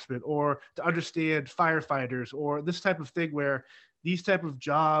law enforcement, or to understand firefighters, or this type of thing where these type of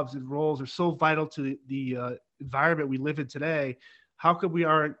jobs and roles are so vital to the environment we live in today. How come we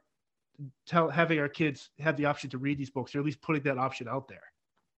aren't having our kids have the option to read these books, or at least putting that option out there?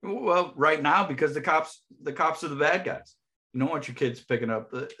 Well, right now, because the cops are the bad guys. You don't want your kids picking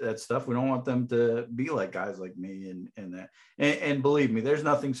up that stuff. We don't want them to be like guys like me and that. And believe me, there's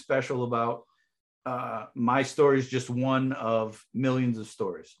nothing special about my story. Is just one of millions of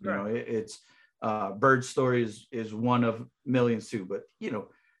stories. Right. It's Bird's story is one of millions too. But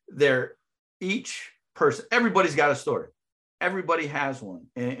they're each person. Everybody's got a story. Everybody has one.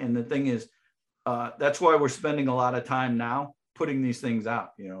 And the thing is, that's why we're spending a lot of time now putting these things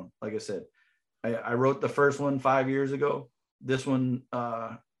out. Like I said, I wrote the first one 5 years ago. This one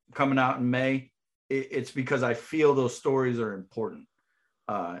coming out in May. It's because I feel those stories are important.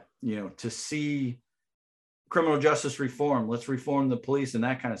 To see criminal justice reform. Let's reform the police and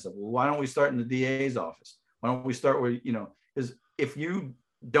that kind of stuff. Well, why don't we start in the DA's office? Why don't we start where, because if you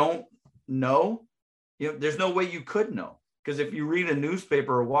don't know, there's no way you could know. Because if you read a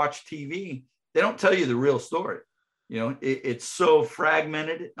newspaper or watch TV, they don't tell you the real story. It's so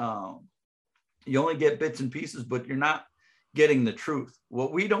fragmented. You only get bits and pieces, but you're not getting the truth.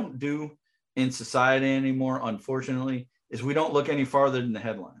 What we don't do in society anymore, unfortunately, is we don't look any farther than the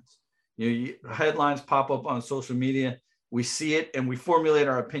headlines. Headlines pop up on social media. We see it and we formulate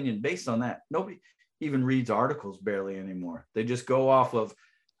our opinion based on that. Nobody even reads articles barely anymore. They just go off of,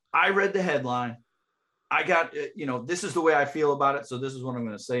 I read the headline. I got, this is the way I feel about it. So this is what I'm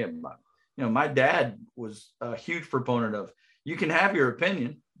going to say about it. My dad was a huge proponent of, you can have your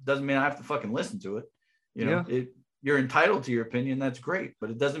opinion. Doesn't mean I have to fucking listen to it. You're entitled to your opinion. That's great, but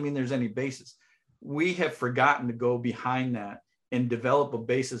it doesn't mean there's any basis. We have forgotten to go behind that and develop a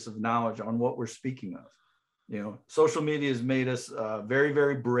basis of knowledge on what we're speaking of. Social media has made us very,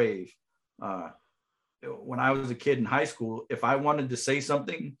 very brave. When I was a kid in high school, if I wanted to say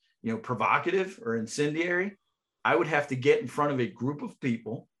something, provocative or incendiary, I would have to get in front of a group of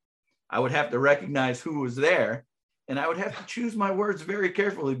people. I would have to recognize who was there, and I would have to choose my words very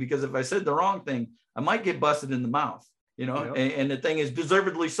carefully, because if I said the wrong thing, I might get busted in the mouth, yep. and the thing is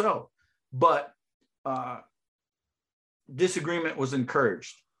deservedly so. But disagreement was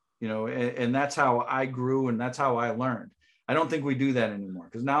encouraged, and that's how I grew and that's how I learned. I don't think we do that anymore,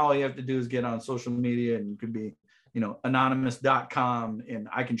 because now all you have to do is get on social media and you could be, anonymous.com, and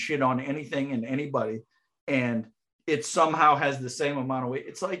I can shit on anything and anybody, and it somehow has the same amount of weight.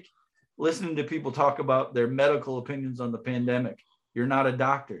 It's like listening to people talk about their medical opinions on the pandemic. You're not a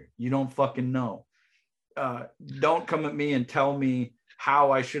doctor. You don't fucking know. Don't come at me and tell me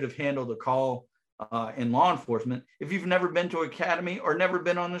how I should have handled a call in law enforcement if you've never been to academy or never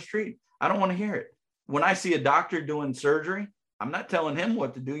been on the street. I don't want to hear it. When I see a doctor doing surgery, I'm not telling him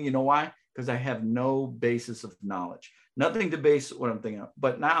what to do. You know why? Because I have no basis of knowledge, nothing to base what I'm thinking of.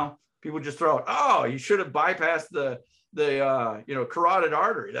 But now people just throw out, oh, you should have bypassed the carotid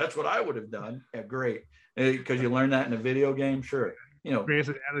artery. That's what I would have done. Yeah, great. Because you learned that in a video game. Sure. Grey's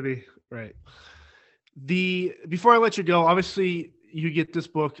Anatomy. Right. Before I let you go, obviously you get this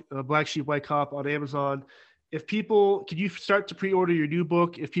book, Black Sheep, White Cop, on Amazon. Can you start to pre-order your new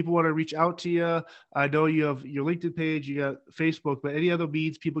book? If people want to reach out to you, I know you have your LinkedIn page, you got Facebook, but any other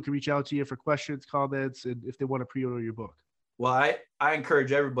means people can reach out to you for questions, comments, and if they want to pre-order your book? Well, I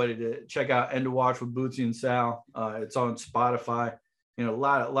encourage everybody to check out End of Watch with Bootsy and Sal. It's on Spotify. A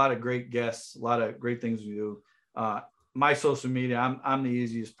lot of great guests, a lot of great things we do. My social media, I'm the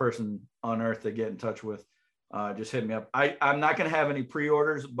easiest person on earth to get in touch with. Just hit me up. I'm not going to have any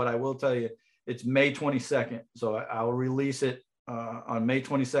pre-orders, but I will tell you it's May 22nd. So I'll release it on May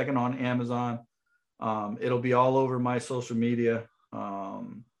 22nd on Amazon. It'll be all over my social media.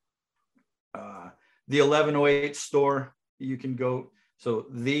 The 1108 store, you can go. So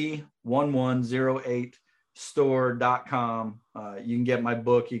the 1108 store.com. You can get my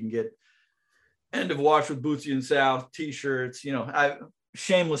book. You can get End of Watch with Bootsy and Sal t-shirts.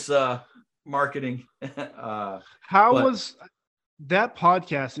 Shameless marketing. Was that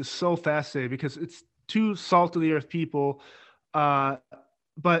podcast is so fascinating because it's two salt of the earth people. But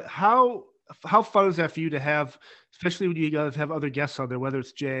how fun is that for you to have, especially when you guys have other guests on there, whether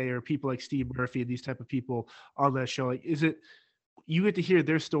it's Jay or people like Steve Murphy and these type of people on that show? Like, is it, you get to hear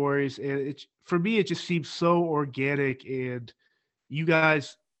their stories, and for me, it just seems so organic. And you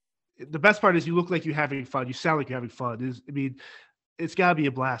guys, the best part is you look like you're having fun. You sound like you're having fun. It's gotta be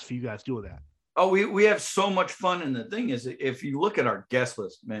a blast for you guys doing that. Oh, we have so much fun. And the thing is, if you look at our guest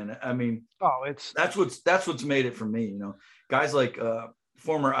list, man, I mean, that's what's made it for me. Guys like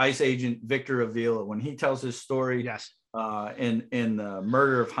former ICE agent Victor Avila, when he tells his story, yes, in the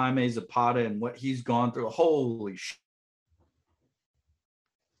murder of Jaime Zapata and what he's gone through. Holy shit.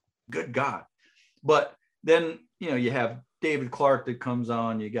 Good God. But then, you have David Clark that comes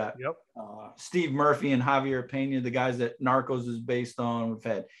on. You got Steve Murphy and Javier Pena, the guys that Narcos is based on. We've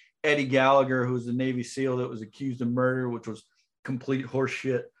had Eddie Gallagher, who's a Navy SEAL that was accused of murder, which was complete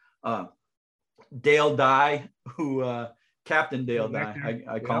horseshit. Dale Dye, who Captain Dale Dye,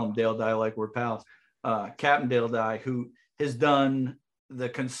 I call him Dale Dye like we're pals. Captain Dale Dye, who has done the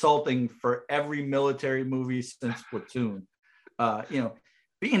consulting for every military movie since Platoon.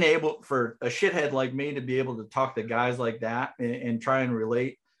 Being able for a shithead like me to be able to talk to guys like that and try and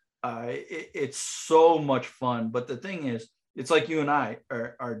relate, it's so much fun. But the thing is, it's like you and I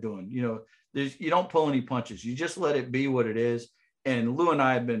are doing. You don't pull any punches. You just let it be what it is. And Lou and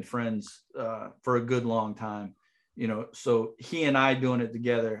I have been friends for a good long time. So he and I doing it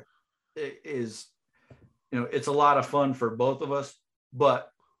together is it's a lot of fun for both of us,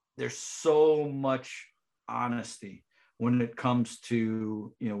 but there's so much honesty when it comes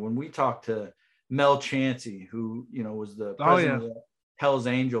to, when we talk to Mel Chancey, who, was the president of Hell's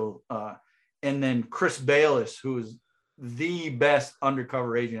Angel, and then Chris Bayless, who is the best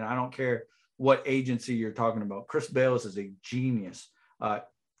undercover agent. I don't care what agency you're talking about. Chris Bayless is a genius.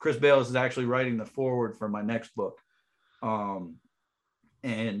 Chris Bayless is actually writing the foreword for my next book.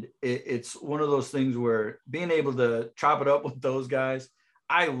 And it's one of those things where being able to chop it up with those guys,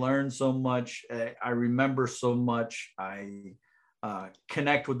 I learned so much. I remember so much. I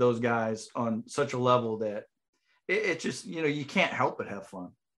connect with those guys on such a level that it just, you can't help but have fun.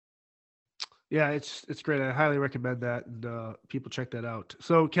 Yeah, it's great. I highly recommend that, and people check that out.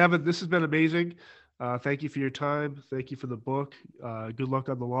 So, Kevin, this has been amazing. Thank you for your time. Thank you for the book. Good luck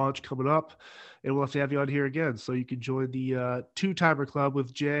on the launch coming up, and we'll have to have you on here again so you can join the two-timer club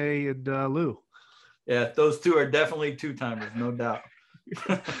with Jay and Lou. Yeah, those two are definitely two-timers, no doubt.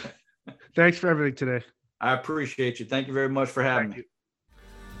 Thanks for everything today. I appreciate you. Thank you very much for having me.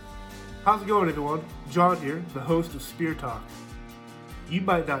 How's it going, everyone? John here, the host of Spear Talk. You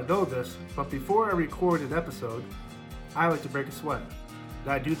might not know this, but before I record an episode, I like to break a sweat.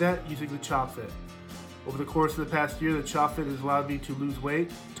 And I do that using the Chop Fit. Over the course of the past year, the Chop Fit has allowed me to lose weight,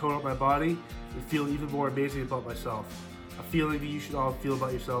 tone up my body, and feel even more amazing about myself. A feeling that you should all feel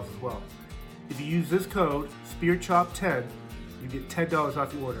about yourselves as well. If you use this code, SpearChop10, you get $10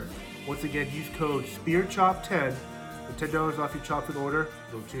 off your order. Once again, use code SpearChop10 for $10 off your Chop Fit order.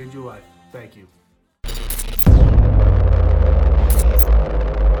 It'll change your life. Thank you.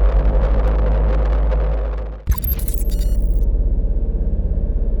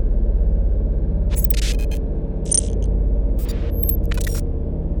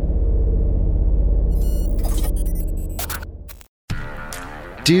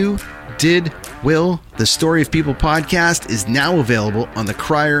 Do, Did, Will, the Story of People podcast is now available on the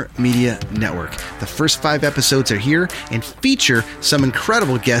Crier Media Network. The first 5 episodes are here and feature some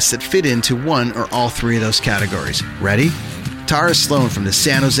incredible guests that fit into one or all 3 of those categories. Ready? Tara Sloan from the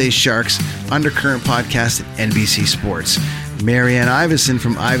San Jose Sharks Undercurrent podcast at NBC Sports. Marianne Iveson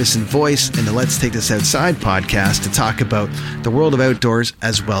from Iveson Voice and the Let's Take This Outside podcast to talk about the world of outdoors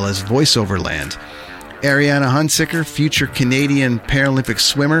as well as voiceover land. Ariana Hunsicker, future Canadian Paralympic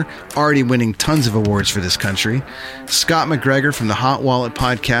swimmer, already winning tons of awards for this country. Scott McGregor from the Hot Wallet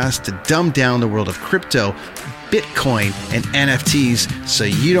podcast to dumb down the world of crypto, Bitcoin, and NFTs so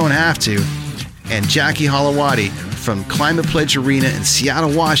you don't have to. And Jackie Holowati from Climate Pledge Arena in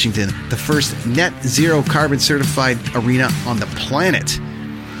Seattle, Washington, the first net zero carbon certified arena on the planet.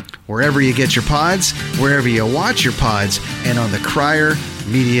 Wherever you get your pods, wherever you watch your pods, and on the Crier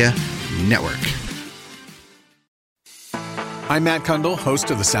Media Network. I'm Matt Kundle, host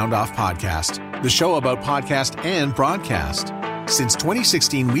of the Sound Off Podcast, the show about podcast and broadcast. Since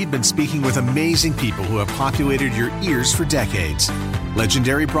 2016, we've been speaking with amazing people who have populated your ears for decades.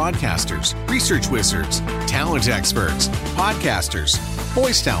 Legendary broadcasters, research wizards, talent experts, podcasters,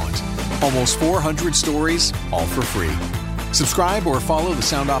 voice talent. Almost 400 stories, all for free. Subscribe or follow the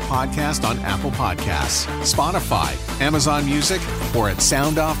Sound Off Podcast on Apple Podcasts, Spotify, Amazon Music, or at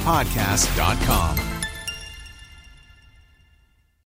soundoffpodcast.com.